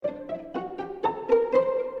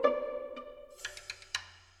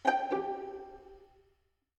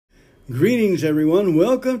Greetings, everyone.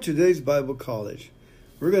 Welcome to today's Bible College.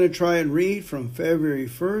 We're going to try and read from February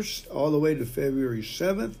 1st all the way to February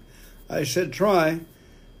 7th. I said try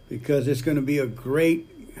because it's going to be a great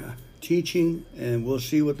teaching, and we'll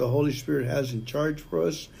see what the Holy Spirit has in charge for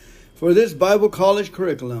us for this Bible College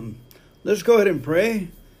curriculum. Let's go ahead and pray.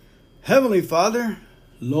 Heavenly Father,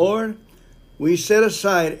 Lord, we set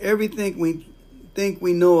aside everything we think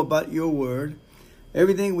we know about your word,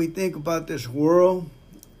 everything we think about this world,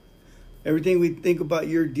 everything we think about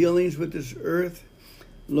your dealings with this earth,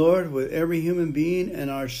 Lord, with every human being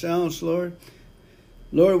and ourselves, Lord.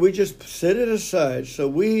 Lord, we just set it aside so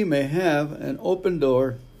we may have an open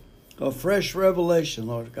door of fresh revelation,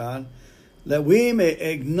 Lord God, that we may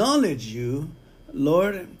acknowledge you,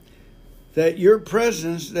 Lord, that your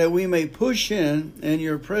presence, that we may push in and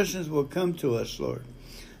your presence will come to us, Lord,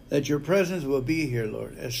 that your presence will be here,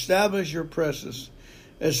 Lord. Establish your presence.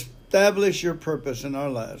 Establish your purpose in our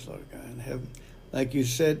lives, Lord God. Like you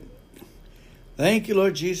said, thank you,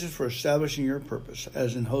 Lord Jesus, for establishing your purpose.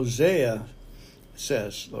 As in Hosea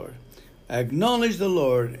says, Lord, acknowledge the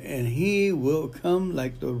Lord, and he will come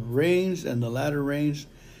like the rains and the latter rains,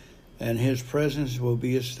 and his presence will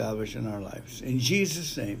be established in our lives. In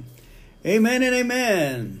Jesus' name, amen and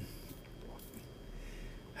amen.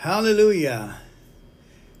 Hallelujah.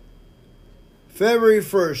 February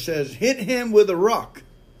 1st says, Hit Him with a Rock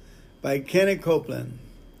by Kenneth Copeland.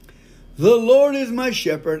 The Lord is my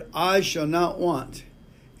shepherd, I shall not want.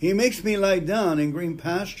 He makes me lie down in green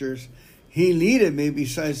pastures. He leadeth me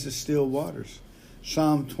beside the still waters.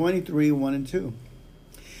 Psalm 23, 1 and 2.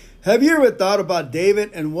 Have you ever thought about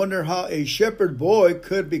David and wonder how a shepherd boy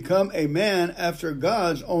could become a man after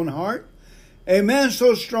God's own heart? A man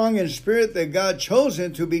so strong in spirit that God chose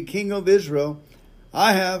him to be king of Israel?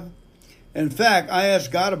 I have. In fact, I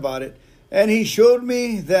asked God about it, and he showed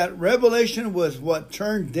me that revelation was what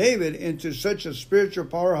turned David into such a spiritual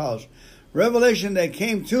powerhouse. Revelation that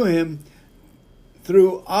came to him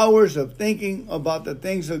through hours of thinking about the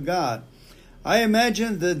things of God. I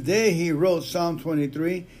imagine the day he wrote Psalm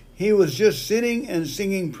 23, he was just sitting and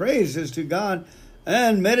singing praises to God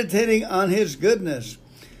and meditating on his goodness,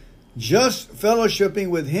 just fellowshipping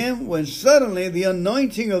with him, when suddenly the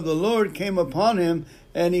anointing of the Lord came upon him,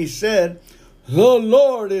 and he said, The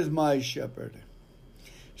Lord is my shepherd.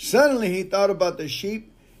 Suddenly he thought about the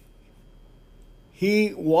sheep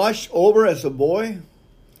he watched over as a boy.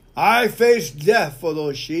 I faced death for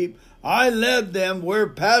those sheep. I led them where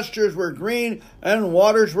pastures were green and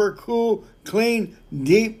waters were cool, clean,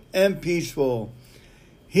 deep, and peaceful.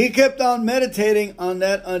 He kept on meditating on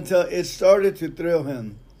that until it started to thrill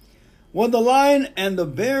him. When the lion and the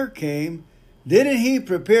bear came, didn't he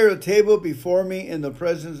prepare a table before me in the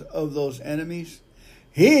presence of those enemies?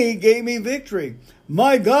 He gave me victory.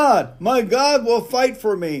 My God will fight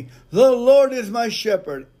for me. The Lord is my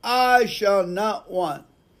shepherd. I shall not want.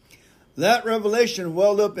 That revelation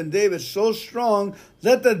welled up in David so strong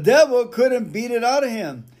that the devil couldn't beat it out of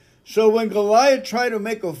him. So when Goliath tried to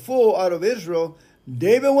make a fool out of Israel,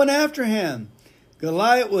 David went after him.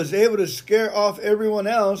 Goliath was able to scare off everyone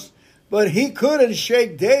else, but he couldn't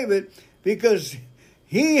shake David because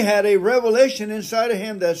he had a revelation inside of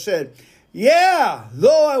him that said, yeah,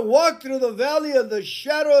 though I walk through the valley of the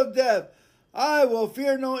shadow of death, I will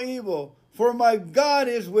fear no evil, for my God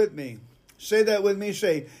is with me. Say that with me.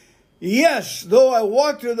 Say, yes, though I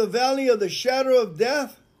walk through the valley of the shadow of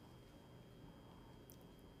death,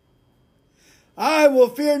 I will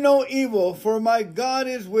fear no evil, for my God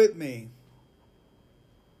is with me.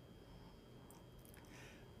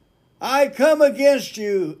 I come against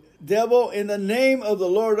you, devil, in the name of the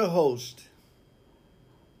Lord of hosts.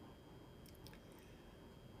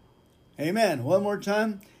 Amen. One more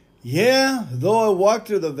time. Yeah, though I walk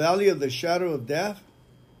through the valley of the shadow of death,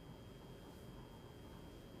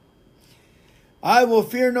 I will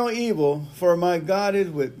fear no evil, for my God is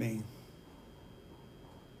with me.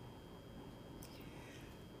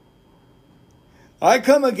 I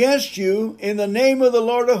come against you in the name of the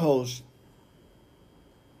Lord of hosts.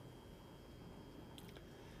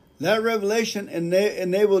 That revelation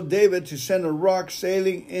enabled David to send a rock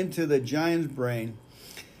sailing into the giant's brain.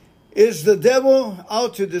 Is the devil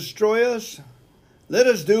out to destroy us? Let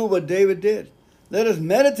us do what David did. Let us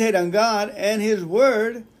meditate on God and his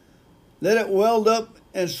word. Let it weld up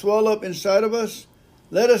and swell up inside of us.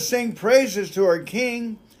 Let us sing praises to our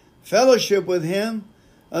King, fellowship with him,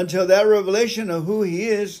 until that revelation of who he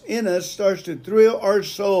is in us starts to thrill our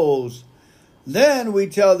souls. Then we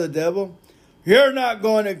tell the devil, you're not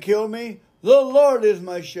going to kill me. The Lord is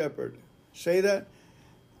my shepherd. Say that.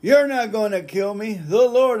 You're not going to kill me. The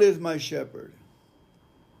Lord is my shepherd.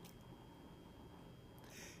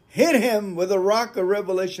 Hit him with a rock of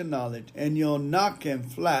revelation knowledge, and you'll knock him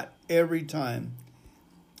flat every time.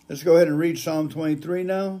 Let's go ahead and read Psalm 23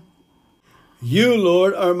 now. You,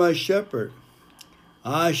 Lord, are my shepherd.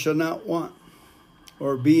 I shall not want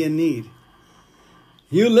or be in need.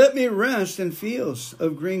 You let me rest in fields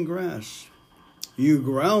of green grass. You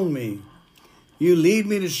ground me. You lead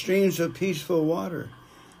me to streams of peaceful water,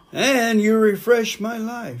 and you refresh my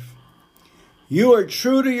life. You are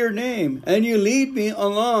true to your name, and you lead me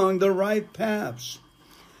along the right paths.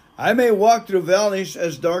 I may walk through valleys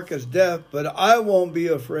as dark as death, but I won't be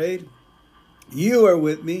afraid. You are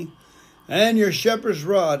with me, and your shepherd's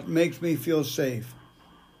rod makes me feel safe.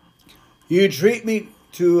 You treat me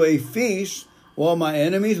to a feast while my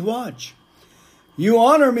enemies watch. You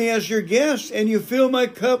honor me as your guest, and you fill my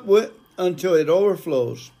cup until it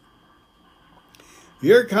overflows.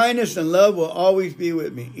 Your kindness and love will always be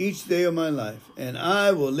with me each day of my life, and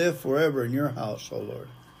I will live forever in your house, O Lord.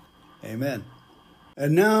 Amen.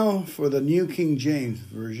 And now for the New King James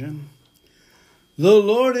Version. The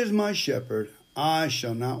Lord is my shepherd, I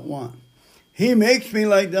shall not want. He makes me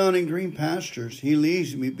lie down in green pastures. He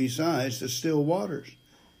leads me beside the still waters.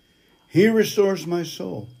 He restores my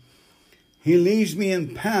soul. He leads me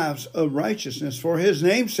in paths of righteousness for his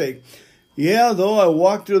name's sake. Yeah, though I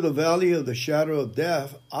walk through the valley of the shadow of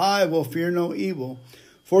death, I will fear no evil.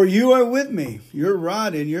 For you are with me. Your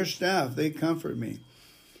rod and your staff, they comfort me.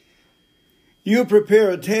 You prepare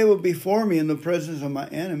a table before me in the presence of my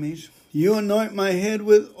enemies. You anoint my head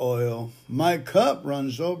with oil. My cup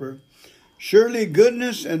runs over. Surely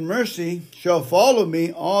goodness and mercy shall follow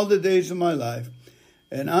me all the days of my life,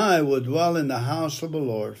 and I will dwell in the house of the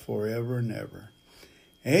Lord forever and ever.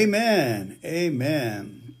 Amen.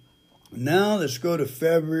 Amen. Now let's go to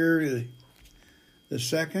February the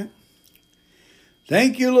 2nd.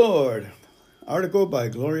 Thank you, Lord. Article by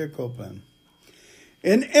Gloria Copeland.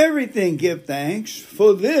 In everything give thanks,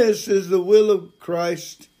 for this is the will of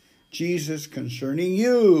Christ Jesus concerning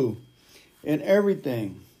you. In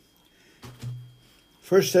everything.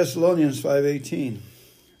 1 Thessalonians 5:18.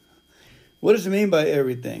 What does it mean by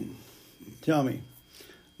everything? Tell me.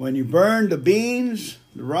 When you burn the beans,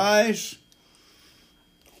 the rice,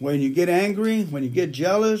 when you get angry, when you get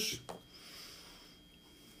jealous,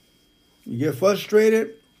 you get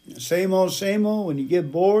frustrated, same old, when you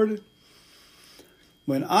get bored.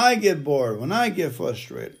 When I get bored, when I get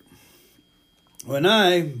frustrated, when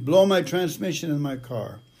I blow my transmission in my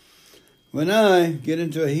car, when I get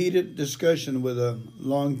into a heated discussion with a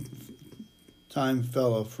long-time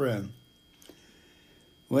fellow friend,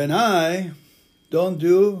 when I don't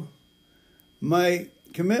do my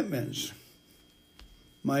commitments,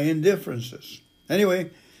 my indifferences. Anyway,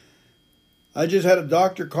 I just had a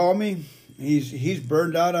doctor call me. He's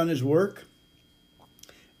burned out on his work.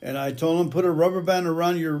 And I told him, put a rubber band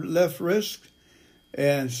around your left wrist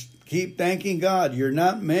and keep thanking God. You're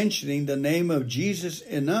not mentioning the name of Jesus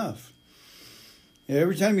enough.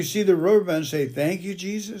 Every time you see the rubber band, say, thank you,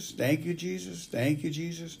 Jesus. Thank you, Jesus. Thank you,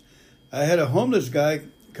 Jesus. I had a homeless guy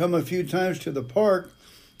come a few times to the park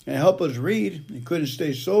and help us read. He couldn't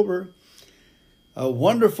stay sober. A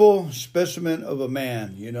wonderful specimen of a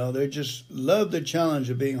man. You know, they just love the challenge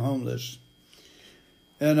of being homeless.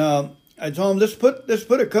 And I told him, let's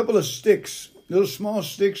put a couple of sticks, little small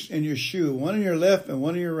sticks in your shoe, one on your left and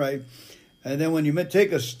one on your right. And then when you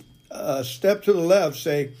take a step to the left,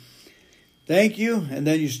 say, thank you. And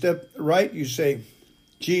then you step right, you say,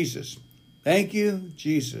 Jesus. Thank you,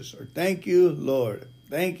 Jesus. Or thank you, Lord.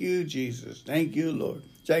 Thank you, Jesus. Thank you, Lord.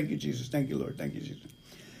 Thank you, Jesus. Thank you, Lord. Thank you, Jesus.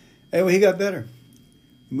 Anyway, he got better.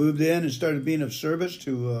 Moved in and started being of service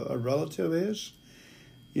to a relative of his.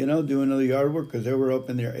 You know, doing the yard work because they were up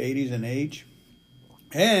in their 80s in age.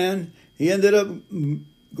 And he ended up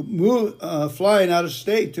flying out of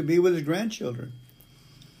state to be with his grandchildren.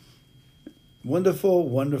 Wonderful,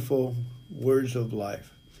 wonderful words of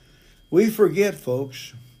life. We forget,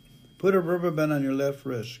 folks. Put a rubber band on your left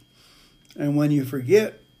wrist. And when you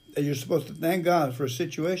forget that you're supposed to thank God for a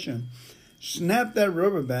situation, snap that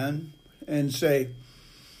rubber band and say,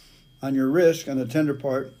 on your wrist, on the tender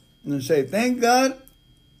part, and then say, thank God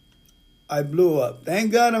I blew up.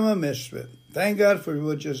 Thank God I'm a misfit. Thank God for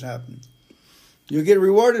what just happened. You'll get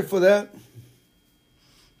rewarded for that.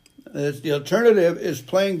 The alternative is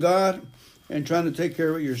playing God and trying to take care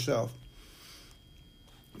of it yourself.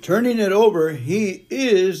 Turning it over, he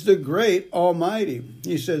is the great Almighty.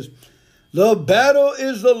 He says, the battle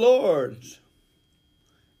is the Lord's.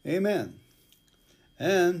 Amen.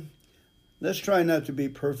 And let's try not to be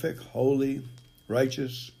perfect, holy,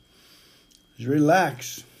 righteous. Just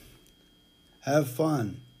relax. Have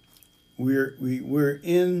fun. We're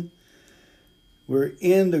in We're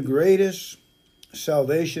in the greatest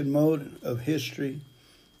salvation mode of history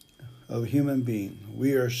of human being.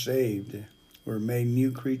 We are saved. We're made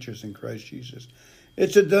new creatures in Christ Jesus.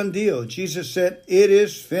 It's a done deal. Jesus said, "It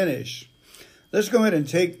is finished." Let's go ahead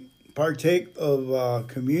and partake of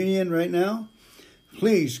communion right now.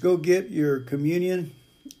 Please go get your communion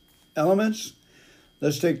elements.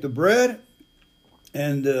 Let's take the bread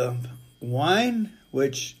and wine,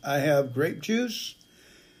 which I have grape juice.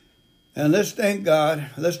 And let's thank God.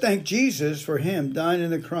 Let's thank Jesus for him dying on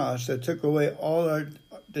the cross that took away all our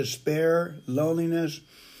despair, loneliness,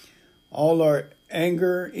 all our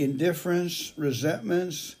anger, indifference,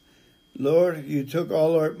 resentments. Lord, you took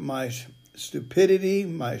all my stupidity,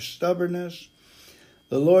 my stubbornness.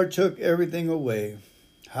 The Lord took everything away.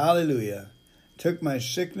 Hallelujah. Took my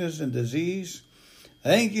sickness and disease.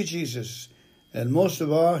 Thank you, Jesus. And most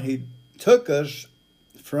of all, he took us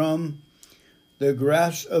from the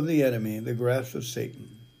grasp of the enemy, the grasp of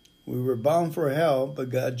Satan. We were bound for hell,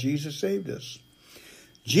 but Jesus saved us.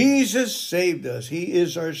 Jesus saved us. He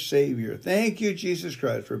is our Savior. Thank you, Jesus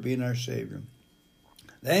Christ, for being our Savior.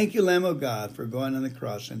 Thank you, Lamb of God, for going on the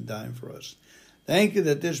cross and dying for us. Thank you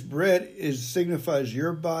that this bread signifies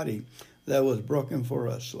your body that was broken for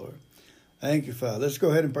us, Lord. Thank you, Father. Let's go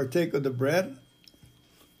ahead and partake of the bread,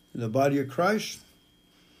 the body of Christ.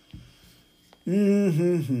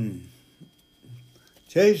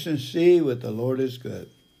 Taste and see what the Lord is good.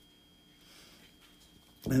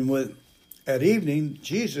 And at evening,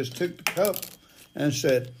 Jesus took the cup and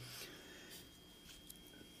said,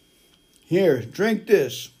 "Here, drink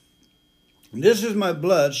this. This is my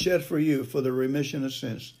blood shed for you for the remission of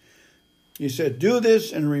sins." He said, "Do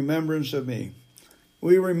this in remembrance of me."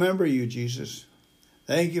 We remember you, Jesus.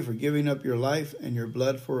 Thank you for giving up your life and your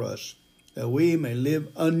blood for us, that we may live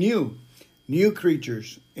anew, new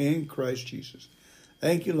creatures in Christ Jesus.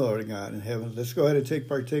 Thank you, Lord God in heaven. Let's go ahead and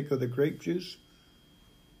partake of the grape juice.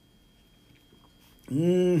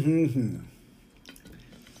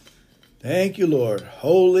 Thank you, Lord.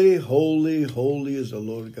 Holy, holy, holy is the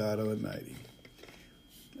Lord God Almighty.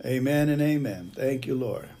 Amen and amen. Thank you,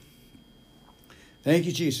 Lord. Thank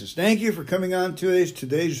you, Jesus. Thank you for coming on to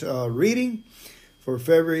today's reading for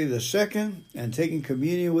February the 2nd and taking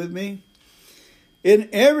communion with me. In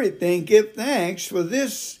everything, give thanks, for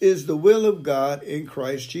this is the will of God in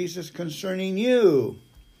Christ Jesus concerning you.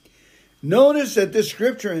 Notice that this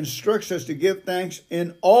scripture instructs us to give thanks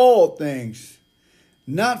in all things,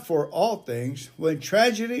 not for all things. When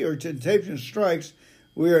tragedy or temptation strikes,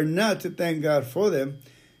 we are not to thank God for them.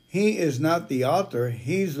 He is not the author.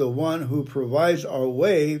 He's the one who provides our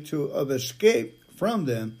way of escape from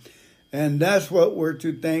them. And that's what we're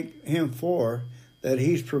to thank him for, that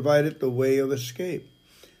he's provided the way of escape.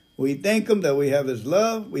 We thank him that we have his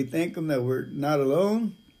love. We thank him that we're not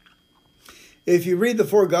alone. If you read the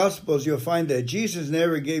four Gospels, you'll find that Jesus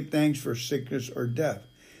never gave thanks for sickness or death.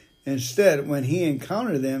 Instead, when he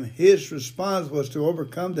encountered them, his response was to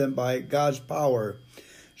overcome them by God's power.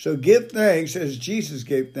 So give thanks as Jesus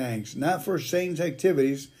gave thanks, not for Satan's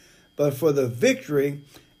activities, but for the victory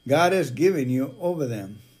God has given you over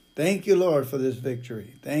them. Thank you, Lord, for this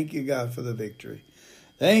victory. Thank you, God, for the victory.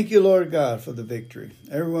 Thank you, Lord God, for the victory.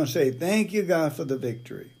 Everyone say, thank you, God, for the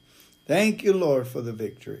victory. Thank you, Lord, for the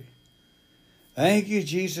victory. Thank you,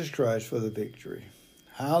 Jesus Christ, for the victory.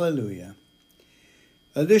 Hallelujah.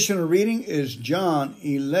 Additional reading is John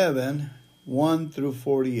 11, 1 through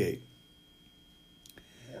 48.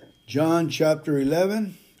 John chapter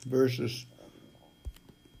 11, verses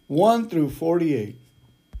 1 through 48.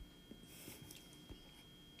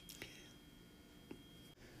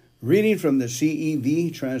 Reading from the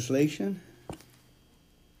CEV translation.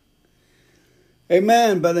 A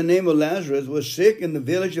man by the name of Lazarus was sick in the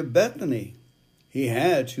village of Bethany. He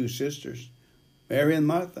had two sisters, Mary and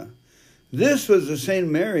Martha. This was the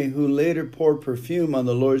same Mary who later poured perfume on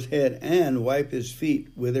the Lord's head and wiped his feet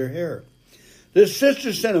with her hair. The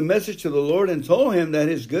sister sent a message to the Lord and told him that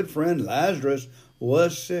his good friend Lazarus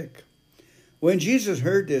was sick. When Jesus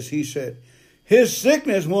heard this, he said, "His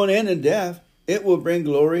sickness won't end in death. It will bring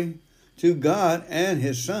glory to God and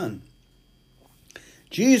his Son."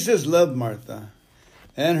 Jesus loved Martha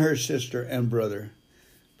and her sister and brother,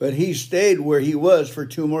 but he stayed where he was for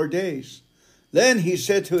 2 more days. Then he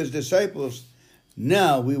said to his disciples,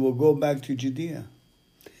 "Now we will go back to Judea."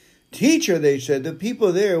 "Teacher," they said, "the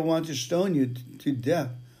people there want to stone you to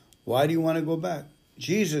death. Why do you want to go back?"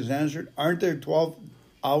 Jesus answered, "Aren't there 12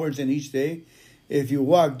 hours in each day? If you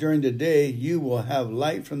walk during the day, you will have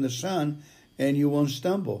light from the sun and you won't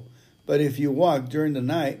stumble. But if you walk during the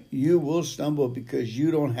night, you will stumble because you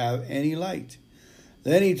don't have any light."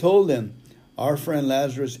 Then he told them, Our friend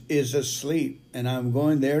Lazarus is asleep, and I'm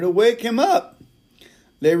going there to wake him up."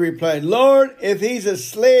 They replied, "Lord, if he's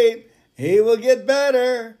asleep, he will get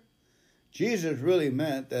better." Jesus really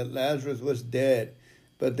meant that Lazarus was dead,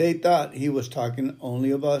 but they thought he was talking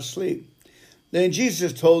only about sleep. Then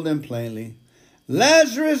Jesus told them plainly,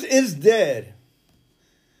 "Lazarus is dead.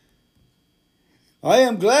 I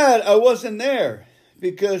am glad I wasn't there,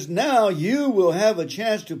 because now you will have a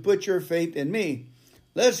chance to put your faith in me.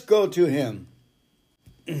 Let's go to him."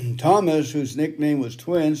 Thomas, whose nickname was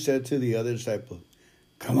Twin, said to the other disciple,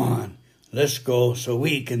 "Come on, let's go so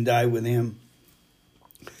we can die with him."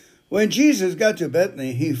 When Jesus got to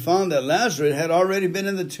Bethany, he found that Lazarus had already been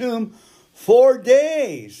in the tomb 4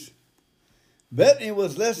 days. Bethany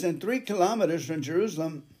was less than 3 kilometers from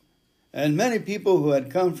Jerusalem, and many people who had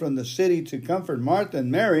come from the city to comfort Martha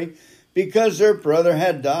and Mary because their brother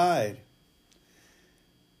had died.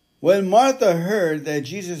 When Martha heard that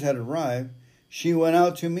Jesus had arrived, she went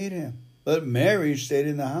out to meet him, but Mary stayed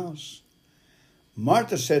in the house.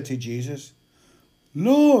 Martha said to Jesus,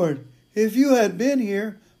 "Lord, if you had been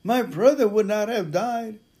here, my brother would not have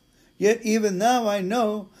died. Yet even now I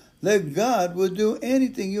know that God will do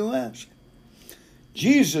anything you ask."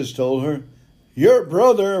 Jesus told her, "Your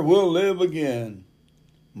brother will live again."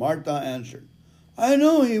 Martha answered, "I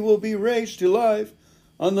know he will be raised to life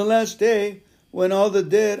on the last day when all the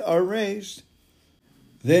dead are raised."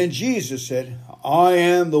 Then Jesus said, "I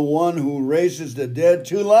am the one who raises the dead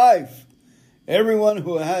to life. Everyone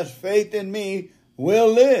who has faith in me will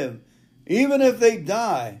live, even if they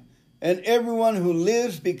die. And everyone who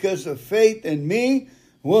lives because of faith in me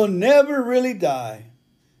will never really die.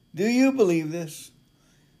 Do you believe this?"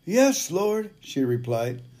 "Yes, Lord," she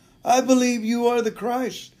replied. "I believe you are the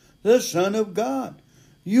Christ, the Son of God.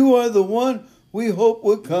 You are the one we hope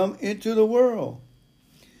will come into the world."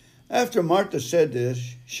 After Martha said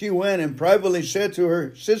this, she went and privately said to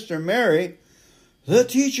her sister Mary, "The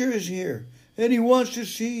teacher is here, and he wants to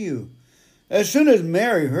see you." As soon as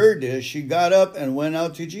Mary heard this, she got up and went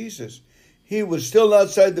out to Jesus. He was still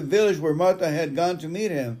outside the village where Martha had gone to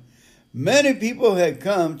meet him. Many people had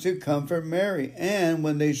come to comfort Mary, and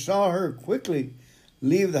when they saw her quickly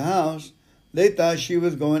leave the house, they thought she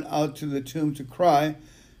was going out to the tomb to cry,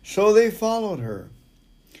 so they followed her.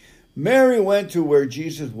 Mary went to where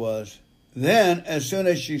Jesus was. Then, as soon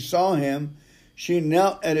as she saw him, she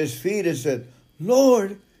knelt at his feet and said,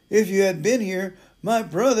 "Lord, if you had been here, my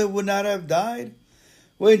brother would not have died."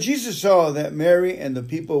 When Jesus saw that Mary and the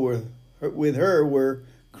people with her were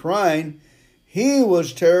crying, he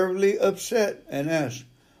was terribly upset and asked,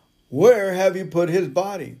 "Where have you put his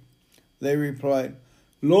body?" They replied,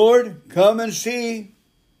 "Lord, come and see."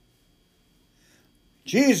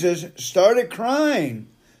 Jesus started crying,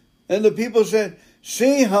 and the people said,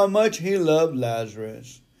 "See how much he loved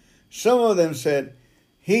Lazarus." Some of them said,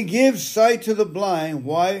 "He gives sight to the blind.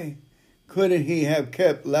 Why couldn't he have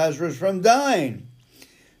kept Lazarus from dying?"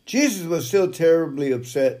 Jesus was still terribly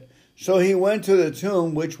upset, so he went to the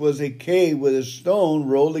tomb, which was a cave with a stone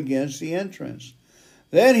rolled against the entrance.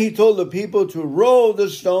 Then he told the people to roll the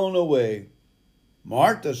stone away.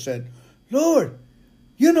 Martha said, "Lord,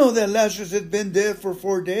 you know that Lazarus has been dead for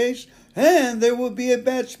 4 days, and there will be a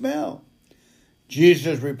bad smell."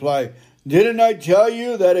 Jesus replied, "Didn't I tell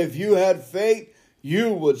you that if you had faith,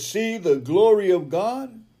 you would see the glory of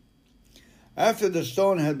God?" After the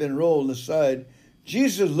stone had been rolled aside,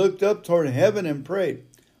 Jesus looked up toward heaven and prayed,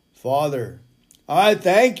 "Father, I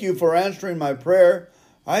thank you for answering my prayer.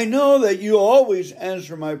 I know that you always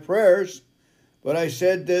answer my prayers, but I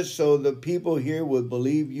said this so the people here would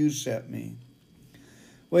believe you sent me."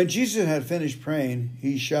 When Jesus had finished praying,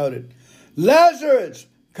 he shouted, "Lazarus,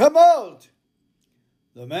 come out!"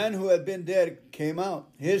 The man who had been dead came out.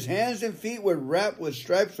 His hands and feet were wrapped with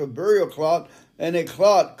stripes of burial cloth, and a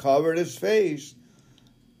cloth covered his face.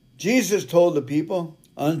 Jesus told the people,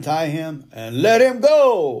 "Untie him and let him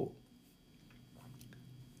go."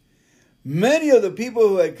 Many of the people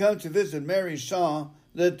who had come to visit Mary saw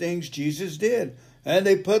the things Jesus did, and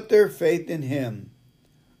they put their faith in him.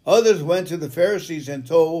 Others went to the Pharisees and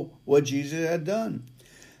told what Jesus had done.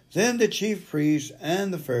 Then the chief priests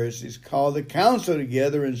and the Pharisees called the council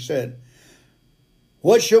together and said,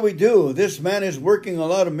 "What shall we do? This man is working a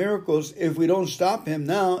lot of miracles. If we don't stop him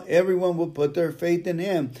now, everyone will put their faith in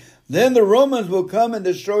him. Then the Romans will come and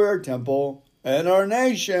destroy our temple and our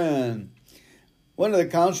nation." One of the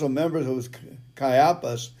council members was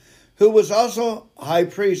Caiaphas, who was also high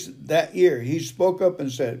priest that year. He spoke up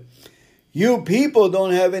and said, "You people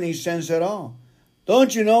don't have any sense at all.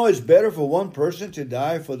 Don't you know it's better for one person to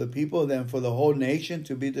die for the people than for the whole nation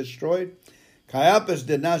to be destroyed?" Caiaphas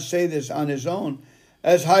did not say this on his own.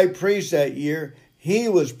 As high priest that year, he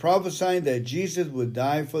was prophesying that Jesus would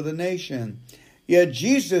die for the nation. Yet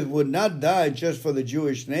Jesus would not die just for the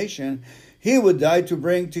Jewish nation. He would die to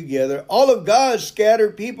bring together all of God's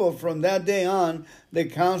scattered people. From that day on, the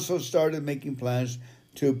council started making plans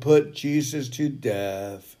to put Jesus to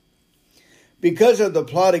death. Because of the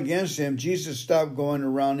plot against him, Jesus stopped going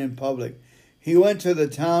around in public. He went to the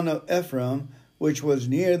town of Ephraim, which was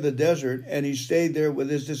near the desert, and he stayed there with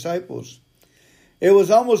his disciples. It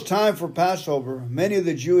was almost time for Passover. Many of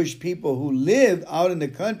the Jewish people who lived out in the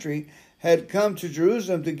country had come to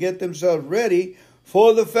Jerusalem to get themselves ready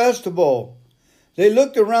for the festival. They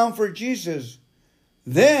looked around for Jesus.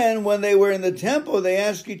 Then, when they were in the temple, they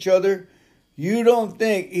asked each other, "You don't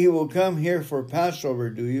think he will come here for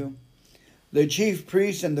Passover, do you?" The chief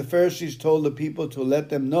priests and the Pharisees told the people to let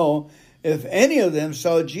them know if any of them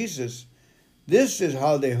saw Jesus. This is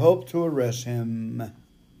how they hoped to arrest him.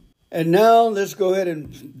 And now let's go ahead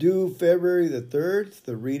and do February the 3rd,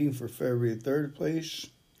 the reading for February the 3rd, please.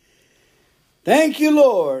 Thank you,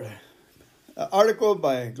 Lord. An article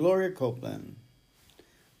by Gloria Copeland.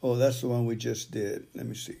 Oh, that's the one we just did. Let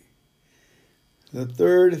me see. The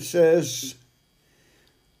 3rd says,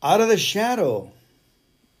 Out of the Shadow.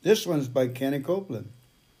 This one's by Kenny Copeland.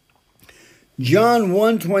 John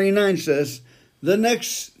 1:29 says, The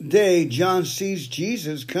next day John sees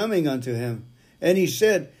Jesus coming unto him, and he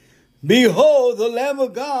said, Behold, the Lamb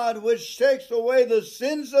of God, which takes away the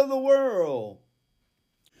sins of the world.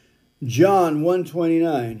 John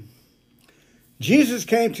 1:29. Jesus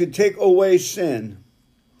came to take away sin.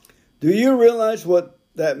 Do you realize what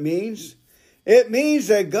that means? It means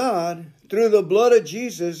that God, through the blood of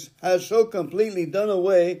Jesus, has so completely done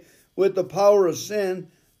away with the power of sin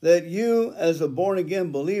that you, as a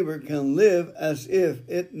born-again believer, can live as if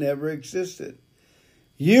it never existed.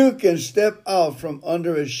 You can step out from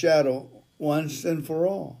under his shadow once and for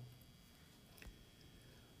all.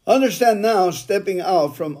 Understand now, stepping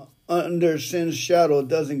out from under sin's shadow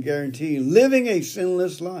doesn't guarantee living a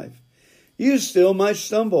sinless life. You still might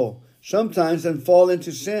stumble sometimes and fall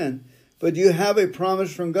into sin, but you have a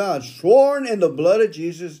promise from God, sworn in the blood of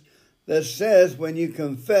Jesus, that says when you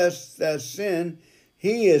confess that sin,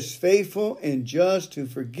 he is faithful and just to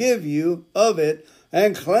forgive you of it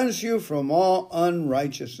and cleanse you from all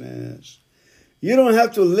unrighteousness. You don't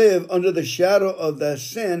have to live under the shadow of that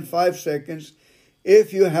sin 5 seconds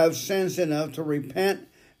if you have sense enough to repent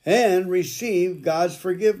and receive God's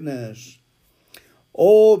forgiveness.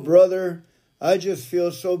 Oh, brother, I just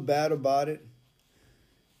feel so bad about it.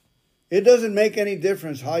 It doesn't make any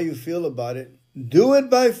difference how you feel about it. Do it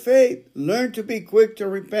by faith. Learn to be quick to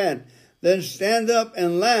repent. Then stand up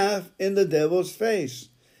and laugh in the devil's face.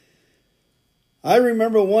 I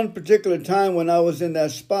remember one particular time when I was in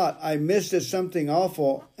that spot. I missed something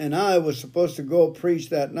awful, and I was supposed to go preach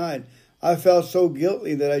that night. I felt so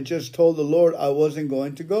guilty that I just told the Lord I wasn't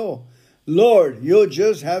going to go. Lord, you'll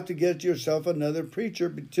just have to get yourself another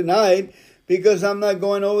preacher tonight because I'm not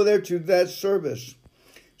going over there to that service.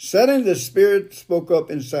 Suddenly the Spirit spoke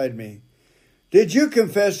up inside me. Did you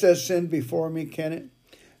confess that sin before me, Kenneth?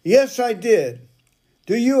 Yes, I did.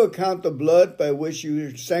 Do you account the blood by which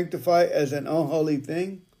you sanctify as an unholy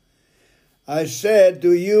thing? I said,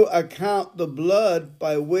 do you account the blood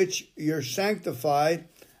by which you're sanctified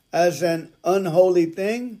as an unholy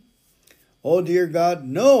thing? Oh, dear God,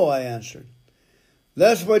 no, I answered.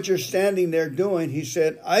 That's what you're standing there doing. He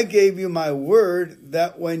said, I gave you my word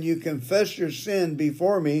that when you confess your sin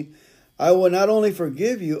before me, I will not only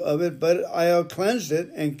forgive you of it, but I'll cleanse it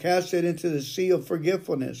and cast it into the sea of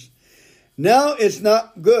forgetfulness. Now it's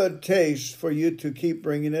not good taste for you to keep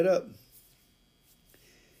bringing it up.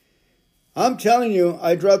 I'm telling you,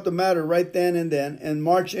 I dropped the matter right then and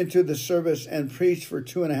marched into the service and preached for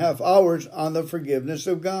 2.5 hours on the forgiveness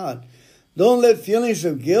of God. Don't let feelings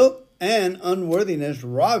of guilt and unworthiness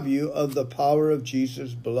rob you of the power of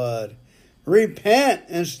Jesus' blood. Repent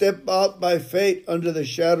and step out by faith under the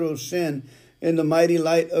shadow of sin in the mighty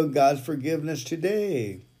light of God's forgiveness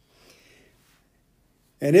today.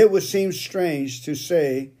 And it would seem strange to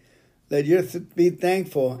say that you're to be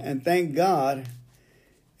thankful and thank God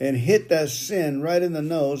and hit that sin right in the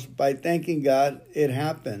nose by thanking God it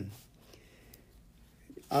happened.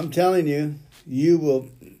 I'm telling you, you will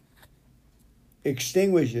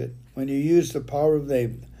extinguish it when you use the power of the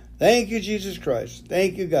name. Thank you, Jesus Christ.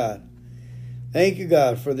 Thank you, God. Thank you,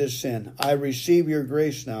 God, for this sin. I receive your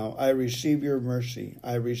grace now. I receive your mercy.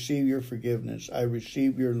 I receive your forgiveness. I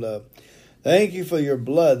receive your love. Thank you for your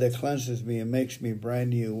blood that cleanses me and makes me brand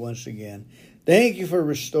new once again. Thank you for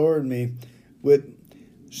restoring me with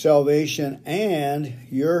salvation and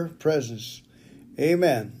your presence.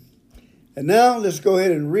 Amen. And now let's go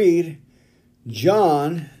ahead and read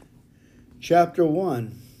John chapter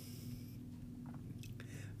 1.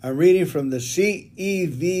 I'm reading from the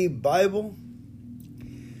CEV Bible.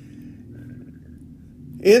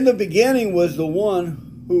 In the beginning was the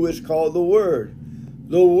one who is called the Word.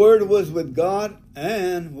 The Word was with God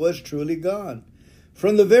and was truly God.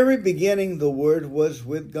 From the very beginning, the Word was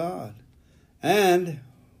with God. And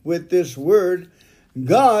with this Word,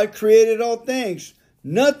 God created all things.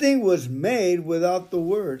 Nothing was made without the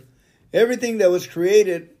Word. Everything that was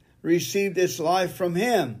created received its life from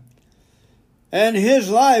Him. And His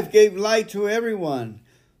life gave light to everyone.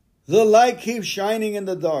 The light keeps shining in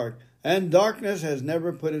the dark, and darkness has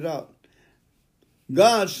never put it out.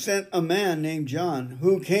 God sent a man named John,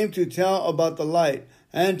 who came to tell about the light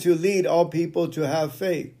and to lead all people to have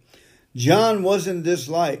faith. John wasn't this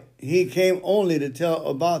light. He came only to tell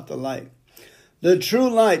about the light. The true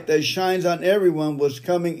light that shines on everyone was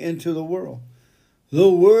coming into the world. The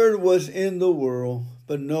Word was in the world,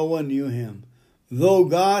 but no one knew Him, though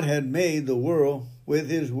God had made the world with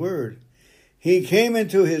His Word. He came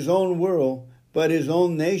into His own world, but His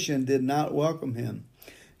own nation did not welcome Him.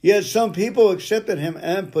 Yet some people accepted Him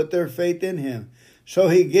and put their faith in Him. So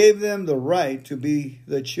He gave them the right to be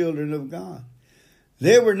the children of God.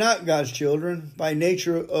 They were not God's children by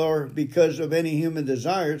nature or because of any human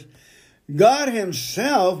desires. God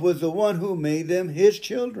Himself was the one who made them His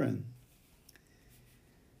children.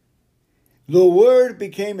 The Word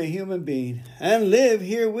became a human being and lived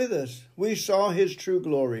here with us. We saw His true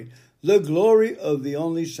glory, the glory of the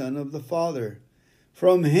only Son of the Father.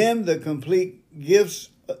 From Him the complete gifts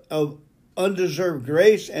of undeserved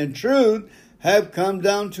grace and truth have come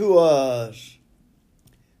down to us.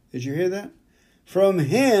 Did you hear that? From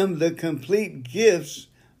Him the complete gifts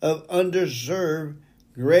of undeserved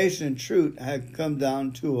grace and truth have come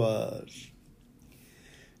down to us.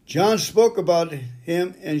 John spoke about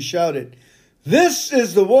Him and shouted, "This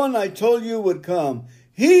is the one I told you would come.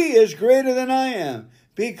 He is greater than I am,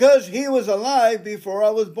 because He was alive before I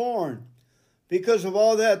was born." Because of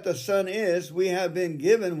all that the Son is, we have been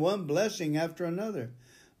given one blessing after another.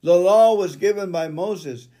 The law was given by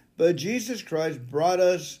Moses, but Jesus Christ brought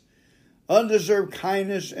us undeserved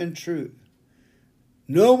kindness and truth.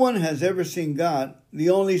 No one has ever seen God. The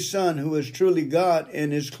only Son, who is truly God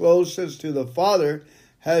and is closest to the Father,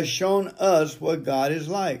 has shown us what God is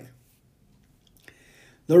like.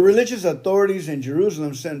 The religious authorities in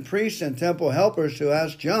Jerusalem sent priests and temple helpers to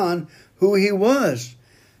ask John who he was.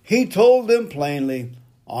 He told them plainly,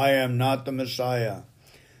 "I am not the Messiah."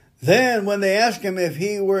 Then when they asked him if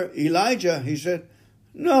he were Elijah, he said,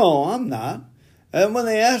 "No, I'm not." And when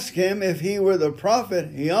they asked him if he were the prophet,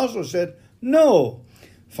 he also said, "No."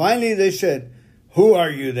 Finally they said, "Who are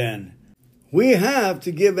you then?" "We have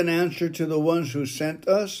to give an answer to the ones who sent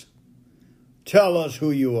us. Tell us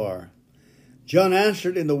who you are." John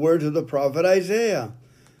answered in the words of the prophet Isaiah,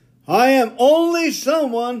 "I am only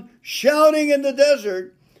someone shouting in the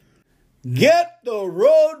desert, 'Get the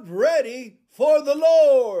road ready for the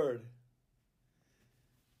Lord.'"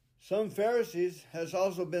 Some Pharisees has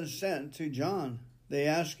also been sent to John. They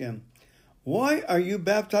asked him, "Why are you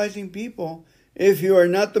baptizing people if you are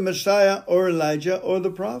not the Messiah or Elijah or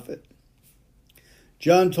the prophet?"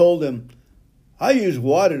 John told them, "I use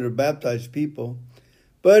water to baptize people,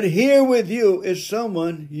 but here with you is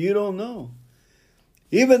someone you don't know.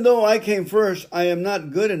 Even though I came first, I am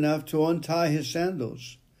not good enough to untie his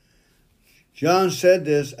sandals." John said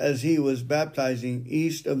this as he was baptizing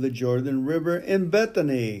east of the Jordan River in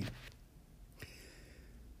Bethany.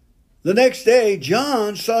 The next day,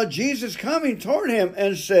 John saw Jesus coming toward him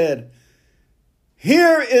and said,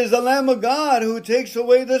 "Here is the Lamb of God who takes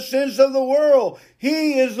away the sins of the world.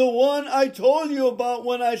 He is the one I told you about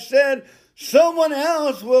when I said, 'Someone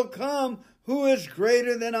else will come who is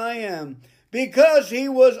greater than I am, because he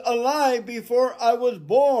was alive before I was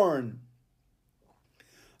born.'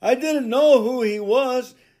 I didn't know who he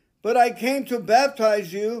was, but I came to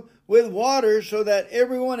baptize you with water so that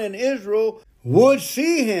everyone in Israel would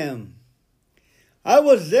see him. I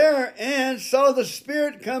was there and saw the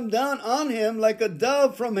Spirit come down on him like a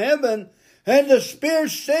dove from heaven, and the Spirit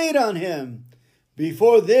stayed on him.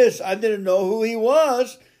 Before this, I didn't know who he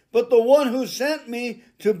was, but the one who sent me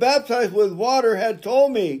to baptize with water had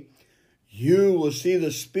told me, 'You will see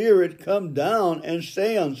the Spirit come down and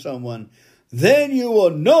stay on someone. Then you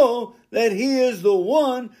will know that he is the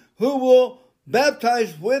one who will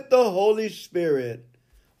baptize with the Holy Spirit.'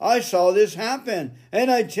 I saw this happen,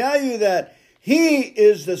 and I tell you that he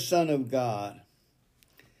is the Son of God."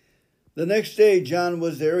 The next day, John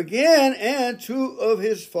was there again, and two of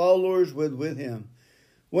his followers were with him.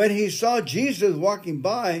 When he saw Jesus walking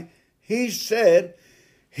by, he said,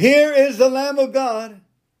 "Here is the Lamb of God."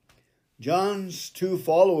 John's 2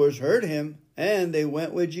 followers heard him, and they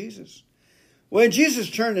went with Jesus. When Jesus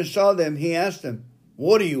turned and saw them, he asked them,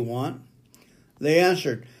 "What do you want?" They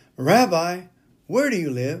answered, "Rabbi, where do you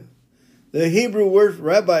live?" The Hebrew word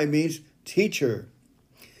rabbi means teacher.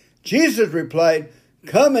 Jesus replied,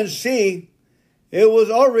 "Come and see." It was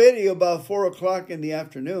already about 4 o'clock in the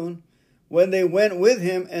afternoon when they went with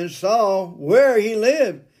him and saw where he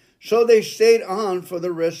lived. So they stayed on for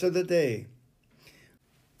the rest of the day.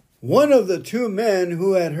 One of the 2 men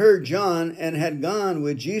who had heard John and had gone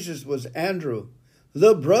with Jesus was Andrew,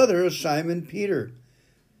 the brother of Simon Peter.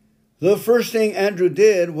 The first thing Andrew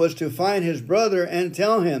did was to find his brother and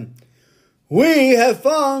tell him, "We have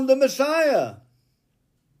found the Messiah."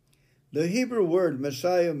 The Hebrew word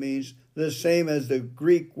Messiah means the same as the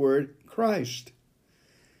Greek word Christ.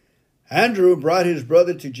 Andrew brought his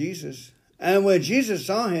brother to Jesus, and when Jesus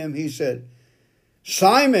saw him, he said,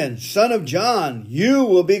 "Simon, son of John, you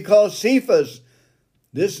will be called Cephas."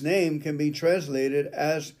 This name can be translated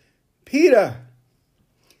as Peter.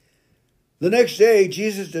 The next day,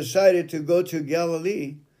 Jesus decided to go to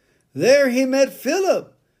Galilee. There he met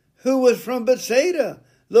Philip, who was from Bethsaida,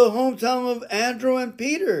 the hometown of Andrew and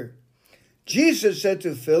Peter. Jesus said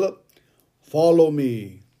to Philip, "Follow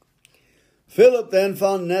me." Philip then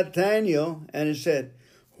found Nathanael and he said,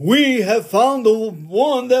 "We have found the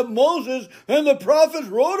one that Moses and the prophets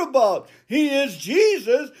wrote about. He is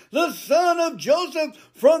Jesus, the son of Joseph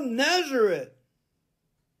from Nazareth."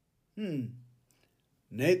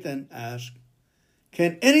 Nathan asked,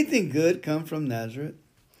 "Can anything good come from Nazareth?"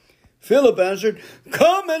 Philip answered,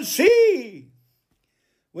 "Come and see."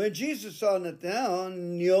 When Jesus saw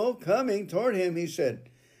Nathanael coming toward him, he said,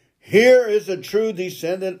 "Here is a true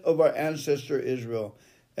descendant of our ancestor Israel,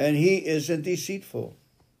 and he isn't deceitful."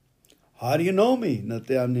 "How do you know me?"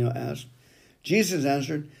 Nathanael asked. Jesus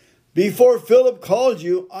answered, "Before Philip called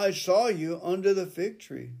you, I saw you under the fig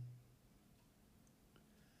tree."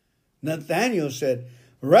 Nathanael said,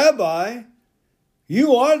 "Rabbi,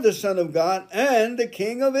 you are the Son of God and the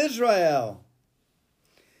King of Israel."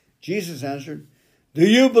 Jesus answered, "Do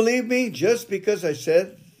you believe me just because I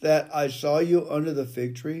said that I saw you under the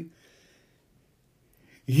fig tree?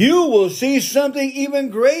 You will see something even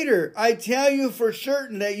greater. I tell you for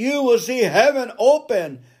certain that you will see heaven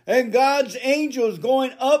open and God's angels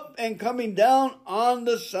going up and coming down on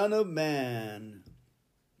the Son of Man."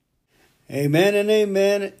 Amen and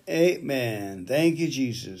amen, amen. Thank you,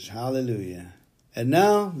 Jesus. Hallelujah. And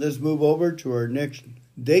now let's move over to our next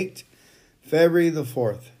date, February the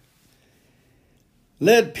 4th.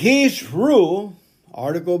 Let Peace Rule,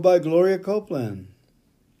 article by Gloria Copeland.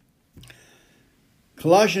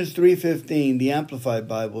 Colossians 3:15, the Amplified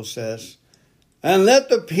Bible says, "And let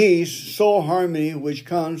the peace, soul harmony, which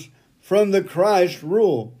comes from the Christ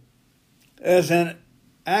rule as an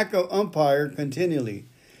act of umpire continually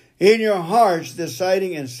in your hearts,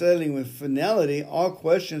 deciding and settling with finality all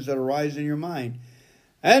questions that arise in your mind.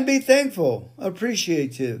 And be thankful,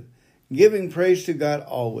 appreciative, giving praise to God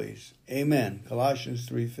always." Amen. Colossians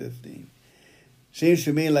 3:15. Seems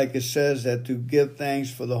to me like it says that to give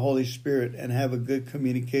thanks for the Holy Spirit and have a good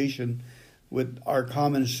communication with our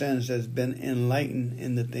common sense has been enlightened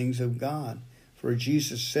in the things of God. For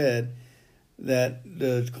Jesus said that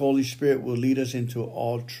the Holy Spirit will lead us into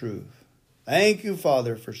all truth. Thank you,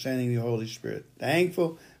 Father, for sending the Holy Spirit.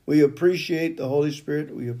 Thankful. We appreciate the Holy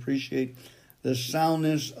Spirit. We appreciate the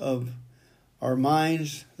soundness of our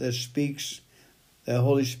minds that the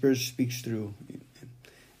Holy Spirit speaks through.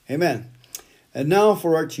 Amen. And now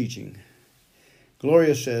for our teaching.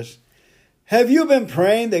 Gloria says, "Have you been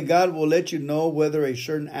praying that God will let you know whether a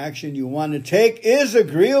certain action you want to take is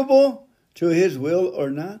agreeable to His will or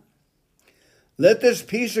not? Let this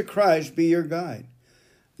peace of Christ be your guide.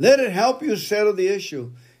 Let it help you settle the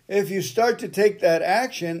issue. If you start to take that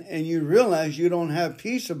action and you realize you don't have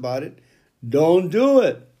peace about it, don't do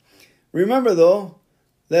it. Remember, though,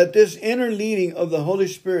 that this inner leading of the Holy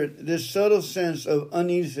Spirit, this subtle sense of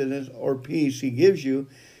uneasiness or peace He gives you,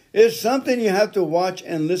 is something you have to watch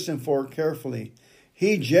and listen for carefully.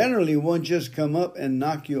 He generally won't just come up and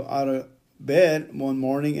knock you out of bed one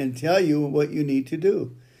morning and tell you what you need to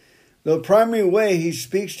do. The primary way He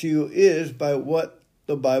speaks to you is by what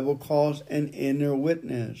the Bible calls an inner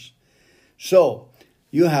witness. So,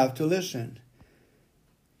 you have to listen.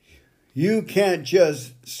 You can't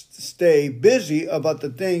just stay busy about the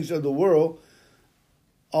things of the world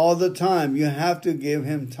all the time. You have to give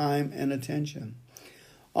Him time and attention.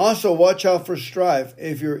 Also, watch out for strife.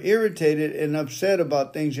 If you're irritated and upset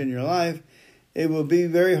about things in your life, it will be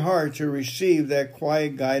very hard to receive that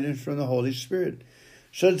quiet guidance from the Holy Spirit.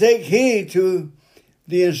 So take heed to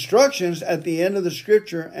the instructions at the end of the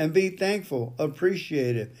scripture and be thankful,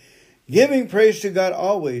 appreciative, giving praise to God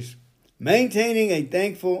always, maintaining a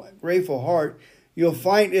thankful, grateful heart. You'll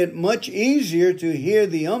find it much easier to hear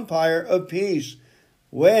the umpire of peace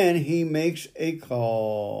when he makes a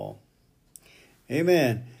call.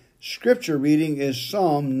 Amen. Scripture reading is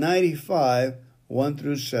Psalm 95, 1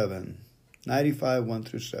 through 7. 95, 1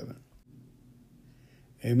 through 7.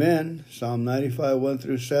 Amen. Psalm 95, 1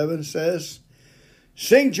 through 7 says,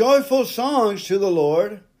 Sing joyful songs to the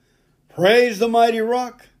Lord. Praise the mighty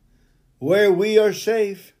rock where we are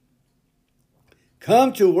safe.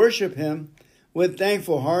 Come to worship him with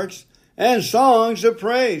thankful hearts and songs of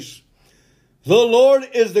praise. The Lord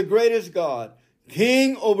is the greatest God,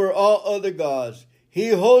 King over all other gods. He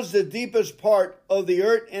holds the deepest part of the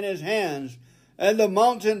earth in his hands, and the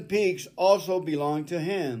mountain peaks also belong to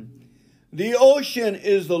him. The ocean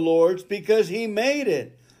is the Lord's because he made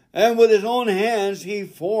it, and with his own hands he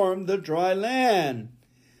formed the dry land.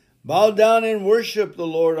 Bow down and worship the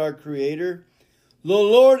Lord our Creator. The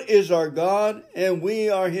Lord is our God, and we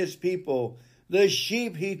are his people, the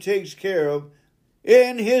sheep he takes care of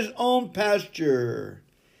in his own pasture.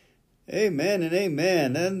 Amen and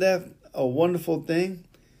amen. Isn't that a wonderful thing?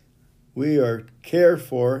 We are cared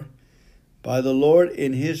for by the Lord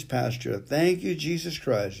in his pasture. Thank you, Jesus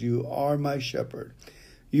Christ. You are my shepherd.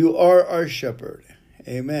 You are our shepherd.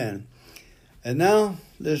 Amen. And now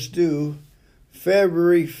let's do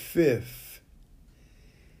February 5th.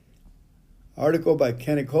 Article by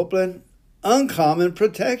Kenny Copeland. Uncommon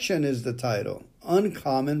Protection is the title.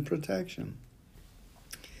 Uncommon Protection.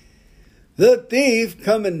 The thief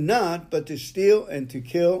cometh not but to steal and to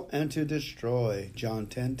kill and to destroy. John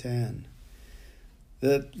 10:10.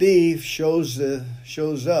 The thief shows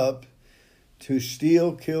up to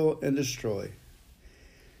steal, kill, and destroy.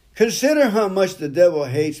 Consider how much the devil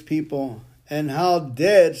hates people and how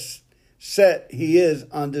dead set he is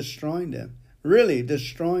on destroying them. Really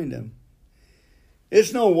destroying them.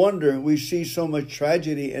 It's no wonder we see so much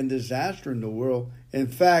tragedy and disaster in the world. In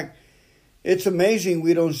fact, it's amazing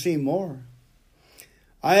we don't see more.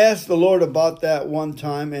 I asked the Lord about that one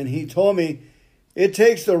time, and he told me it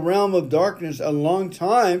takes the realm of darkness a long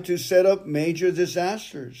time to set up major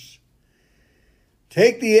disasters.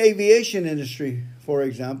 Take the aviation industry, for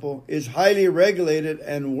example, is highly regulated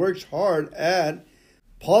and works hard at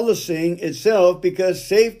policing itself because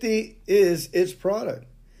safety is its product.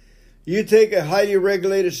 You take a highly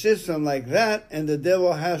regulated system like that, and the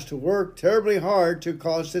devil has to work terribly hard to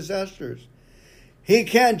cause disasters. He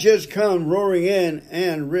can't just come roaring in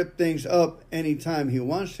and rip things up anytime he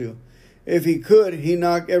wants to. If he could, he'd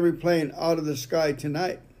knock every plane out of the sky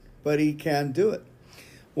tonight, but he can't do it.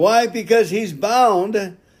 Why? Because he's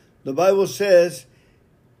bound. The Bible says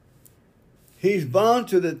he's bound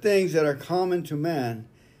to the things that are common to man.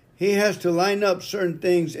 He has to line up certain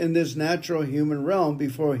things in this natural human realm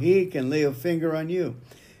before he can lay a finger on you.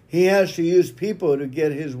 He has to use people to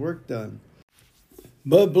get his work done.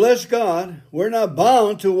 But bless God, we're not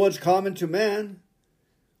bound to what's common to man.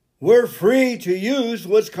 We're free to use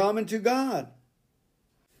what's common to God.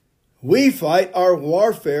 We fight our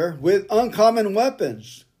warfare with uncommon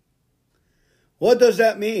weapons. What does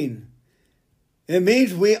that mean? It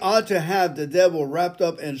means we ought to have the devil wrapped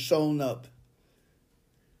up and sewn up.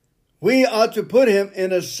 We ought to put him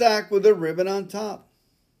in a sack with a ribbon on top.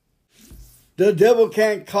 The devil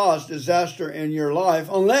can't cause disaster in your life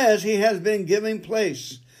unless he has been given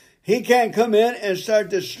place. He can't come in and start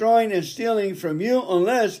destroying and stealing from you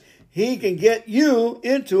unless he can get you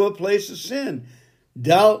into a place of sin,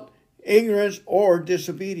 doubt, ignorance, or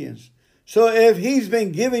disobedience. So if he's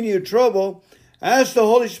been giving you trouble, ask the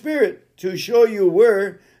Holy Spirit to show you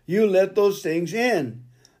where you let those things in.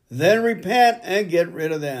 Then repent and get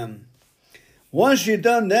rid of them. Once you've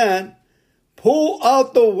done that, pull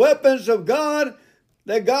out the weapons of God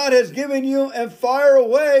that God has given you and fire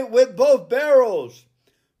away with both barrels.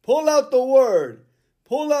 Pull out the word.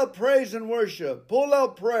 Pull out praise and worship. Pull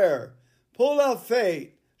out prayer. Pull out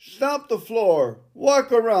faith. Stomp the floor.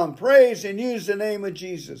 Walk around. Praise and use the name of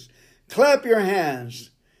Jesus. Clap your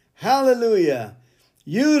hands. Hallelujah.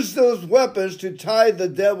 Use those weapons to tie the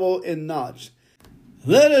devil in knots.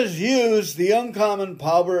 Let us use the uncommon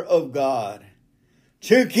power of God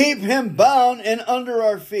to keep him bound and under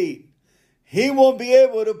our feet. He won't be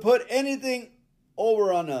able to put anything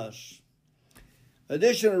over on us.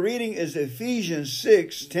 Additional reading is Ephesians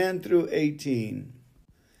 6, 10 through 18.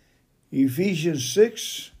 Ephesians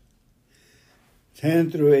 6, 10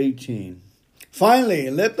 through 18. Finally,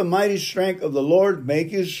 let the mighty strength of the Lord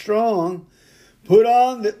make you strong. Put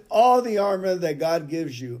on all the armor that God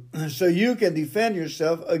gives you so you can defend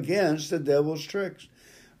yourself against the devil's tricks.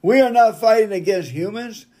 We are not fighting against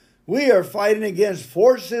humans. We are fighting against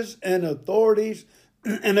forces and authorities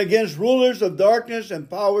and against rulers of darkness and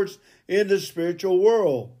powers in the spiritual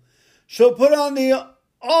world. So put on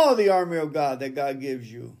all the armor of God that God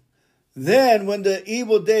gives you. Then when the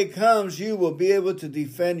evil day comes, you will be able to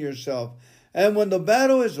defend yourself. And when the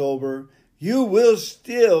battle is over, you will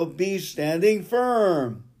still be standing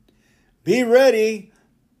firm. Be ready.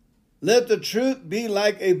 Let the truth be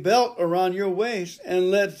like a belt around your waist, and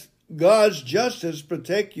let God's justice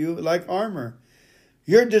protect you like armor.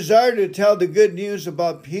 Your desire to tell the good news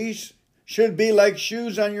about peace should be like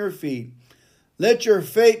shoes on your feet. Let your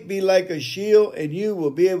faith be like a shield, and you will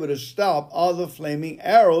be able to stop all the flaming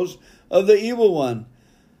arrows of the evil one.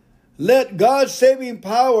 Let God's saving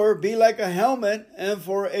power be like a helmet, and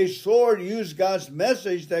for a sword, use God's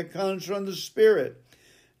message that comes from the Spirit.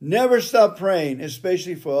 Never stop praying,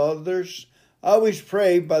 especially for others. Always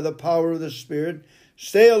pray by the power of the Spirit.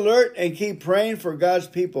 Stay alert and keep praying for God's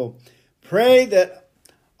people. Pray that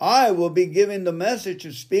I will be given the message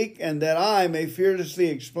to speak, and that I may fearlessly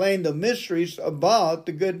explain the mysteries about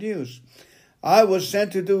the good news. I was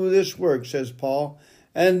sent to do this work, says Paul,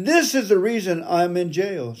 and this is the reason I'm in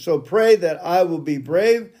jail. So pray that I will be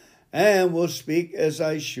brave and will speak as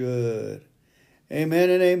I should. Amen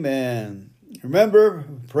and amen. Remember,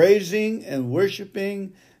 praising and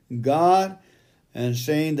worshiping God and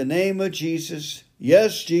saying the name of Jesus.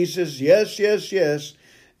 Yes, Jesus. Yes, yes, yes.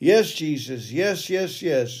 Yes, Jesus. Yes, yes,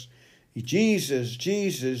 yes. Jesus,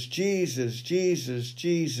 Jesus, Jesus, Jesus,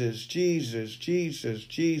 Jesus, Jesus, Jesus,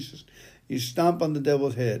 Jesus. You stomp on the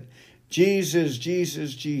devil's head. Jesus,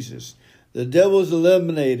 Jesus, Jesus. The devil's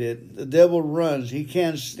eliminated. The devil runs. He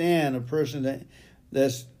can't stand a person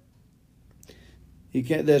that's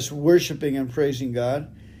worshiping and praising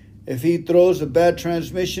God. If he throws a bad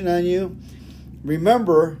transmission on you,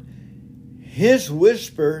 remember, his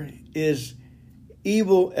whisper is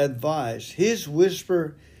evil advice. His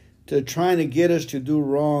whisper to trying to get us to do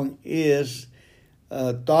wrong is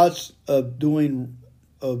thoughts of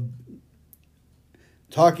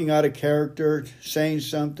talking out of character, saying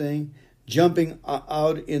something, jumping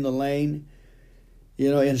out in the lane,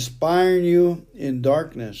 inspiring you in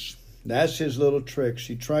darkness. That's his little tricks.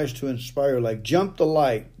 He tries to inspire, like jump the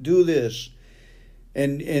light, do this.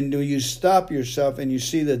 And you stop yourself and you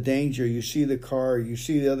see the danger, you see the car, you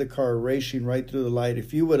see the other car racing right through the light.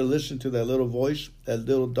 If you would have listened to that little voice, that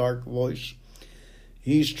little dark voice,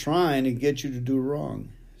 he's trying to get you to do wrong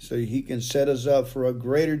so he can set us up for a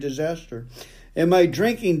greater disaster. In my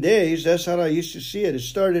drinking days, that's how I used to see it. It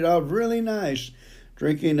started out really nice,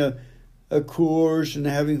 drinking a Coors and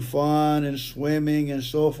having fun and swimming and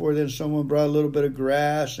so forth. And someone brought a little bit of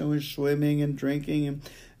grass and we're swimming and drinking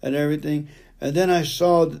and everything. And then I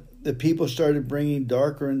saw the people started bringing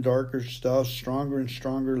darker and darker stuff, stronger and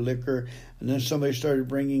stronger liquor. And then somebody started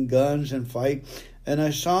bringing guns and fight. And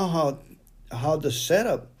I saw how the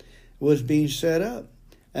setup was being set up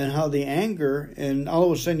and how the anger, and all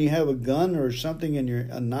of a sudden you have a gun or something in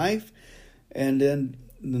a knife. And then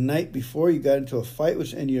the night before you got into a fight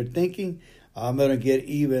and you're thinking, I'm going to get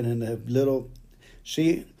even. And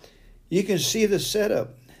see, you can see the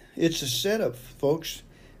setup. It's a setup, folks,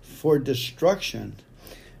 for destruction.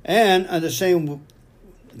 And at the same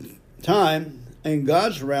time, in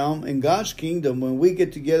God's realm, in God's kingdom, when we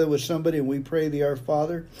get together with somebody and we pray the Our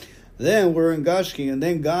Father, then we're in God's kingdom.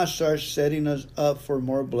 Then God starts setting us up for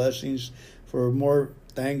more blessings, for more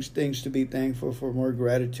things to be thankful for, more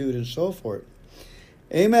gratitude and so forth.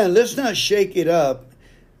 Amen. Let's not shake it up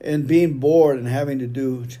and being bored and having to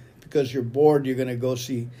do, because you're bored, you're going to go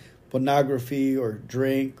see pornography or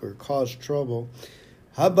drink or cause trouble.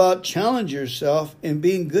 How about challenge yourself in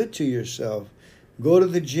being good to yourself? Go to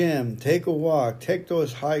the gym, take a walk, take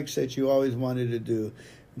those hikes that you always wanted to do.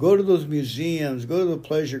 Go to those museums, go to the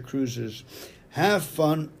pleasure cruises. Have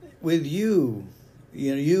fun with you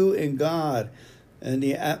and God and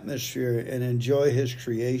the atmosphere, and enjoy his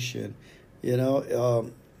creation.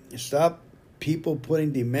 Stop people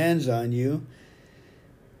putting demands on you.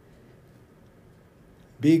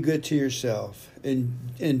 Be good to yourself and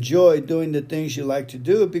enjoy doing the things you like to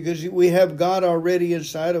do, because we have God already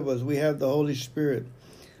inside of us. We have the Holy Spirit.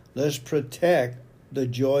 Let's protect the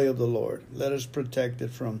joy of the Lord. Let us protect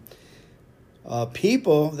it from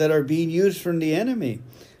people that are being used from the enemy.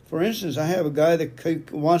 For instance, I have a guy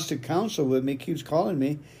that wants to counsel with me, keeps calling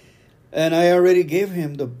me, and I already gave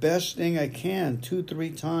him the best thing I can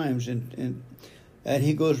 2-3 times, and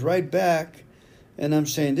he goes right back. And I'm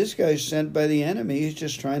saying, this guy's sent by the enemy. He's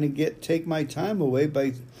just trying to take my time away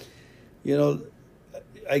by You know,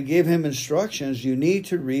 I gave him instructions. You need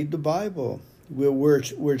to read the Bible.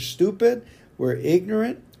 We're stupid. We're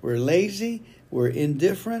ignorant. We're lazy. We're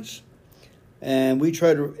indifferent. And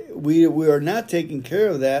we are not taking care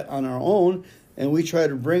of that on our own. And we try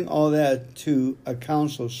to bring all that to a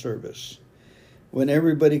council service when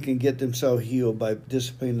everybody can get themselves healed by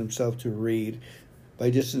disciplining themselves to read, by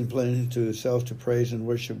disciplining themselves to praise and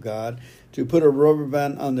worship God, to put a rubber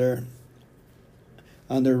band on their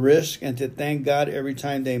wrist and to thank God every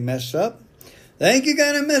time they mess up. Thank you,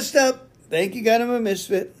 God, I messed up. Thank you, God, I'm a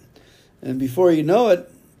misfit. And before you know it,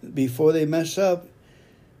 before they mess up,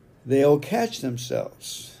 they'll catch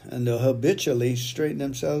themselves and they'll habitually straighten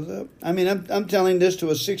themselves up. I mean, I'm telling this to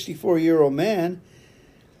a 64-year-old man,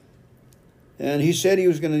 and he said he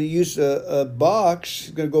was going to use a box.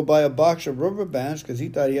 He's going to go buy a box of rubber bands because he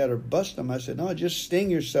thought he had to bust them. I said, no, just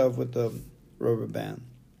sting yourself with the rubber band.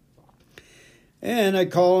 And I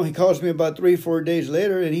call him. He calls me about 3-4 days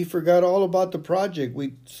later, and he forgot all about the project.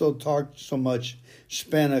 We talked so much,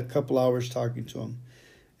 spent a couple hours talking to him.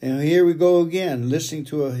 And here we go again, listening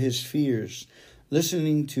to his fears,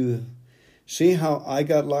 listening to see how I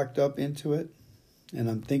got locked up into it, and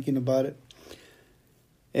I'm thinking about it.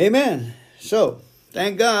 Amen. So,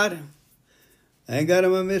 thank God. Thank God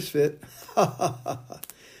I'm a misfit. All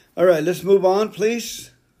right, let's move on, please.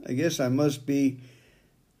 I guess I must be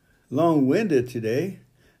long-winded today.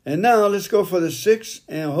 And now let's go for the 6th,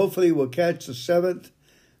 and hopefully we'll catch the 7th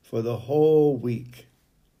for the whole week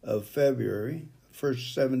of February,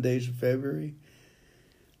 first 7 days of February.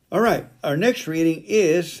 All right, our next reading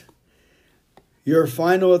is Your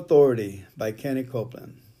Final Authority by Kenny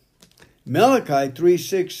Copeland. Malachi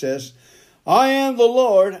 3:6 says, I am the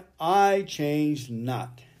Lord, I change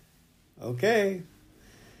not. Okay.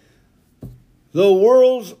 The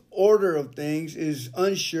world's order of things is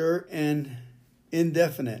unsure and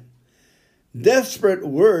indefinite. Desperate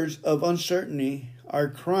words of uncertainty are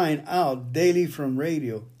crying out daily from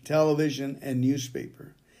radio, television, and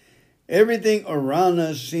newspaper. Everything around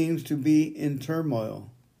us seems to be in turmoil.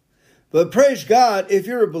 But praise God, if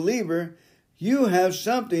you're a believer, you have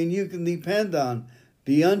something you can depend on,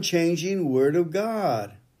 the unchanging Word of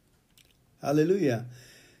God. Hallelujah.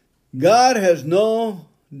 God has no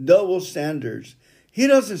double standards. He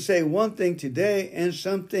doesn't say one thing today and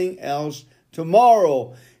something else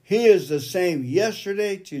tomorrow. He is the same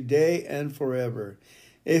yesterday, today, and forever.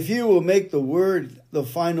 If you will make the Word the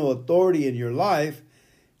final authority in your life,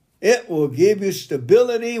 it will give you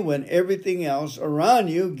stability when everything else around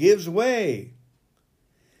you gives way.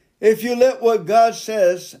 If you let what God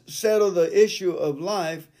says settle the issue of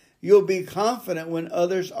life, you'll be confident when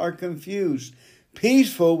others are confused,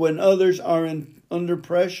 peaceful when others are under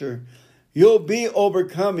pressure. You'll be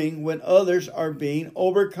overcoming when others are being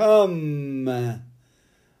overcome.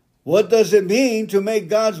 What does it mean to make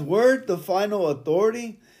God's Word the final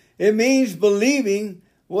authority? It means believing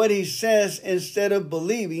what He says instead of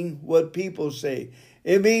believing what people say.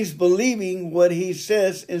 It means believing what He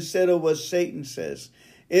says instead of what Satan says.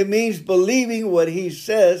 It means believing what He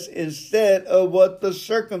says instead of what the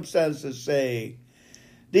circumstances say.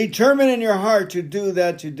 Determine in your heart to do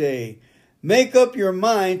that today. Make up your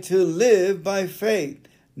mind to live by faith,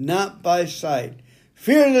 not by sight.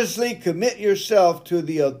 Fearlessly commit yourself to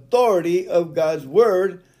the authority of God's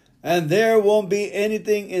Word, and there won't be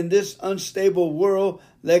anything in this unstable world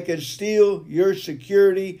that can steal your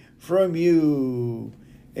security from you.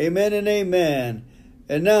 Amen and amen.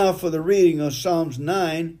 And now for the reading of Psalms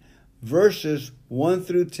 9, verses 1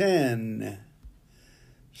 through 10.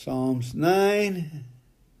 Psalms 9,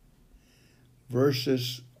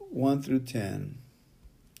 verses 1 through 10.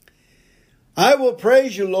 I will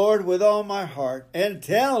praise you, Lord, with all my heart, and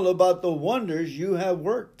tell about the wonders you have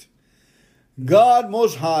worked. God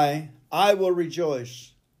Most High, I will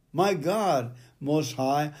rejoice. My God Most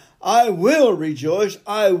High, I will rejoice.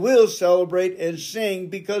 I will celebrate and sing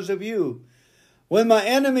because of you. When my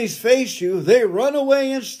enemies face you, they run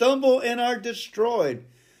away and stumble and are destroyed.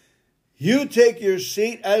 You take your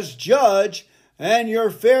seat as judge, and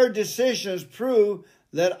your fair decisions prove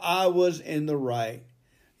that I was in the right.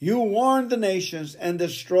 You warn the nations and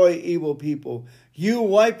destroy evil people. You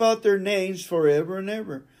wipe out their names forever and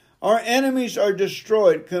ever. Our enemies are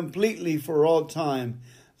destroyed completely for all time.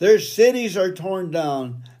 Their cities are torn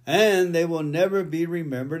down, and they will never be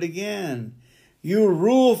remembered again. You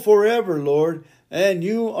rule forever, Lord, and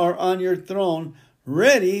you are on your throne,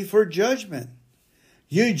 ready for judgment.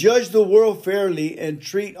 You judge the world fairly and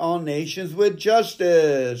treat all nations with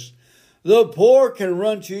justice. The poor can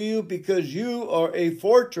run to you because you are a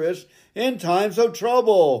fortress in times of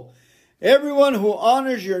trouble. Everyone who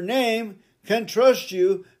honors your name can trust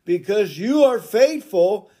you because you are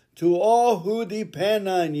faithful to all who depend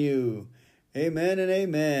on you. Amen and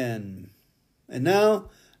amen. And now,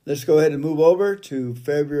 let's go ahead and move over to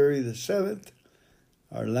February the 7th,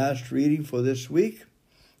 our last reading for this week.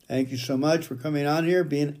 Thank you so much for coming on here,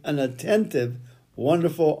 being an attentive,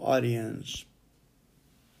 wonderful audience.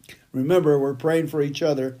 Remember, we're praying for each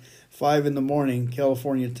other, 5 a.m,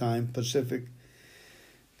 California time, Pacific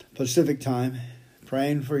time,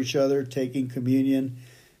 praying for each other, taking communion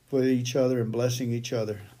with each other and blessing each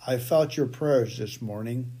other. I felt your prayers this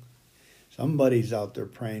morning. Somebody's out there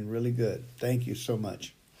praying really good. Thank you so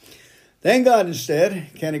much. Thank God instead,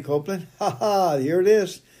 Kenny Copeland. Here it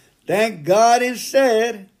is. Thank God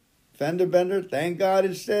instead. Fender Bender, thank God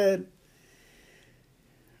instead.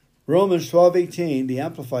 Romans 12:18, the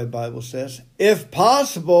Amplified Bible says, if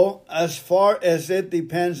possible, as far as it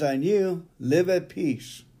depends on you, live at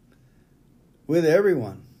peace with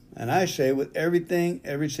everyone. And I say with everything,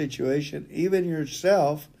 every situation, even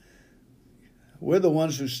yourself. We're the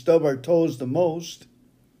ones who stub our toes the most.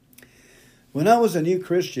 When I was a new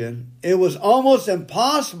Christian, it was almost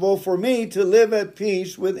impossible for me to live at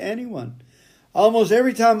peace with anyone. Almost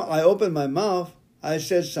every time I opened my mouth, I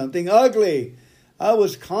said something ugly. I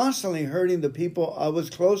was constantly hurting the people I was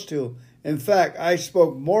close to. In fact, I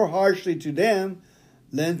spoke more harshly to them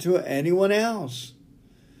than to anyone else.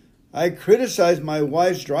 I criticized my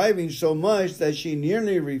wife's driving so much that she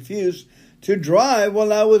nearly refused to drive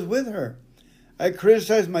while I was with her. I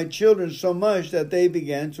criticized my children so much that they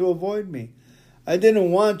began to avoid me. I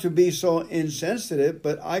didn't want to be so insensitive,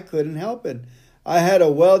 but I couldn't help it. I had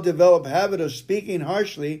a well-developed habit of speaking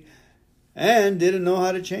harshly and didn't know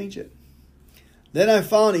how to change it. Then I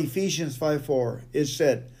found Ephesians 5:4. It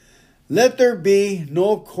said, let there be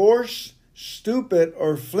no coarse, stupid,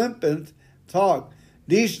 or flippant talk.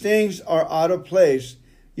 These things are out of place.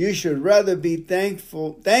 You should rather be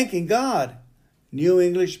thanking God. New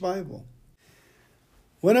English Bible.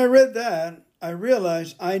 When I read that, I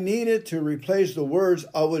realized I needed to replace the words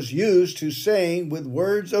I was used to saying with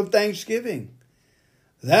words of thanksgiving.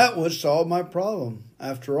 That would solve my problem.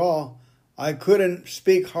 After all, I couldn't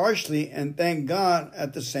speak harshly and thank God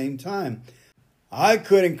at the same time. I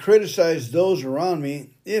couldn't criticize those around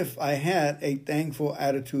me if I had a thankful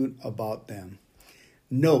attitude about them.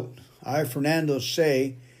 Note, I, Fernando,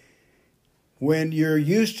 say, when you're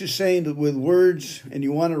used to saying with words and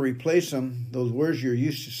you want to replace them, those words you're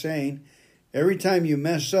used to saying, every time you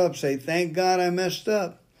mess up, say, thank God I messed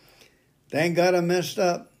up. Thank God I messed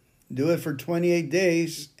up. Do it for 28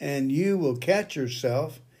 days and you will catch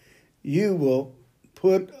yourself. You will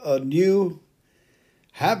put a new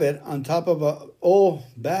habit on top of an old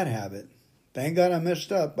bad habit. Thank God I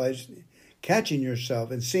messed up by catching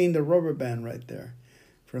yourself and seeing the rubber band right there.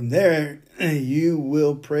 From there, you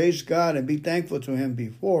will praise God and be thankful to Him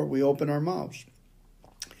before we open our mouths.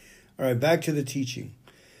 All right, back to the teaching.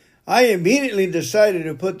 I immediately decided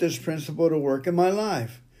to put this principle to work in my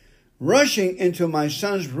life. Rushing into my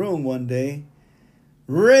son's room one day,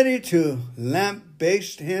 ready to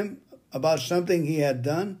lambaste him about something he had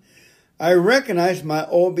done, I recognized my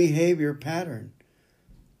old behavior pattern.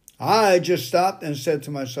 I just stopped and said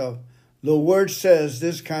to myself, the word says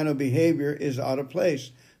this kind of behavior is out of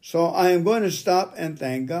place. So I am going to stop and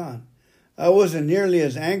thank God. I wasn't nearly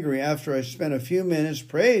as angry after I spent a few minutes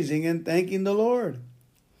praising and thanking the Lord.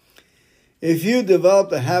 If you develop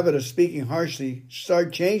the habit of speaking harshly,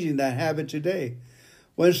 start changing that habit today.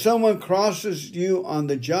 When someone crosses you on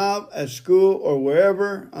the job, at school, or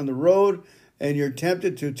wherever on the road, and you're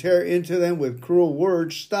tempted to tear into them with cruel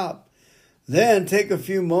words, stop. Then take a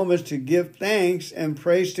few moments to give thanks and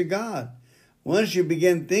praise to God. Once you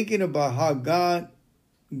begin thinking about how good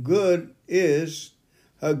God is,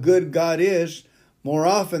 more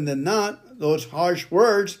often than not, those harsh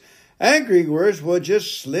words, angry words, will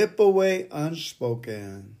just slip away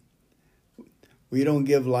unspoken. We don't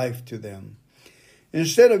give life to them.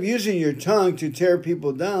 Instead of using your tongue to tear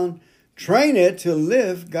people down, train it to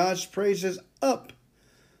lift God's praises up.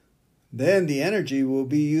 Then the energy will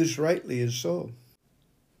be used rightly and so.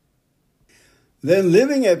 Then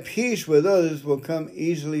living at peace with others will come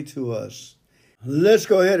easily to us. Let's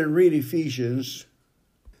go ahead and read Ephesians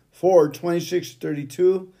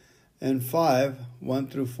 4:26-32 and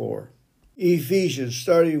 5:1-4. Ephesians,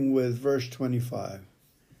 starting with verse 25.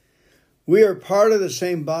 We are part of the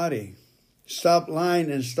same body. Stop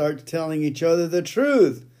lying and start telling each other the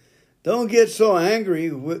truth. Don't get so angry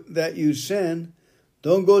that you sin.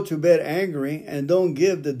 Don't go to bed angry, and don't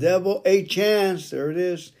give the devil a chance. There it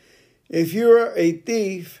is. If you are a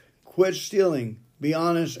thief, quit stealing. Be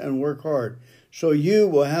honest and work hard, so you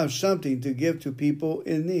will have something to give to people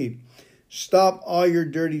in need. Stop all your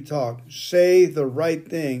dirty talk. Say the right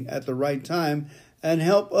thing at the right time and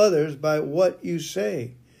help others by what you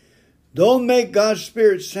say. Don't make God's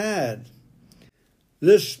Spirit sad.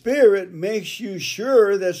 The Spirit makes you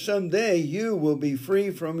sure that someday you will be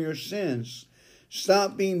free from your sins.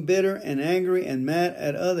 Stop being bitter and angry and mad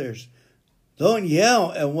at others. Don't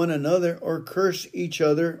yell at one another or curse each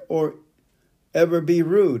other or ever be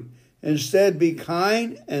rude. Instead, be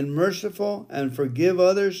kind and merciful and forgive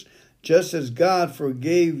others just as God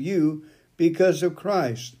forgave you because of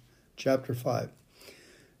Christ. Chapter 5.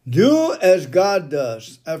 Do as God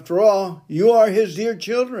does. After all, you are His dear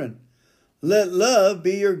children. Let love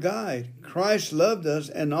be your guide. Christ loved us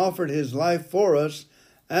and offered His life for us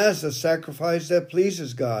as a sacrifice that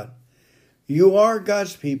pleases God. You are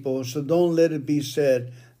God's people, so don't let it be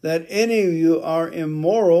said that any of you are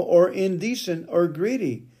immoral or indecent or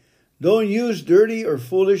greedy. Don't use dirty or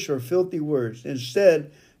foolish or filthy words.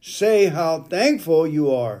 Instead, say how thankful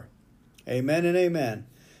you are. Amen and amen.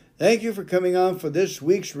 Thank you for coming on for this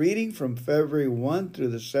week's reading from February 1 through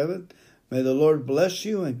the 7th. May the Lord bless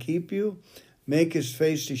you and keep you, make His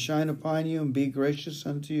face to shine upon you and be gracious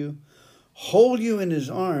unto you, hold you in His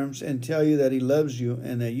arms and tell you that He loves you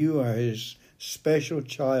and that you are His special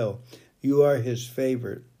child. You are His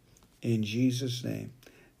favorite. In Jesus' name.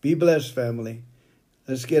 Be blessed, family.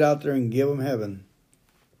 Let's get out there and give Him heaven.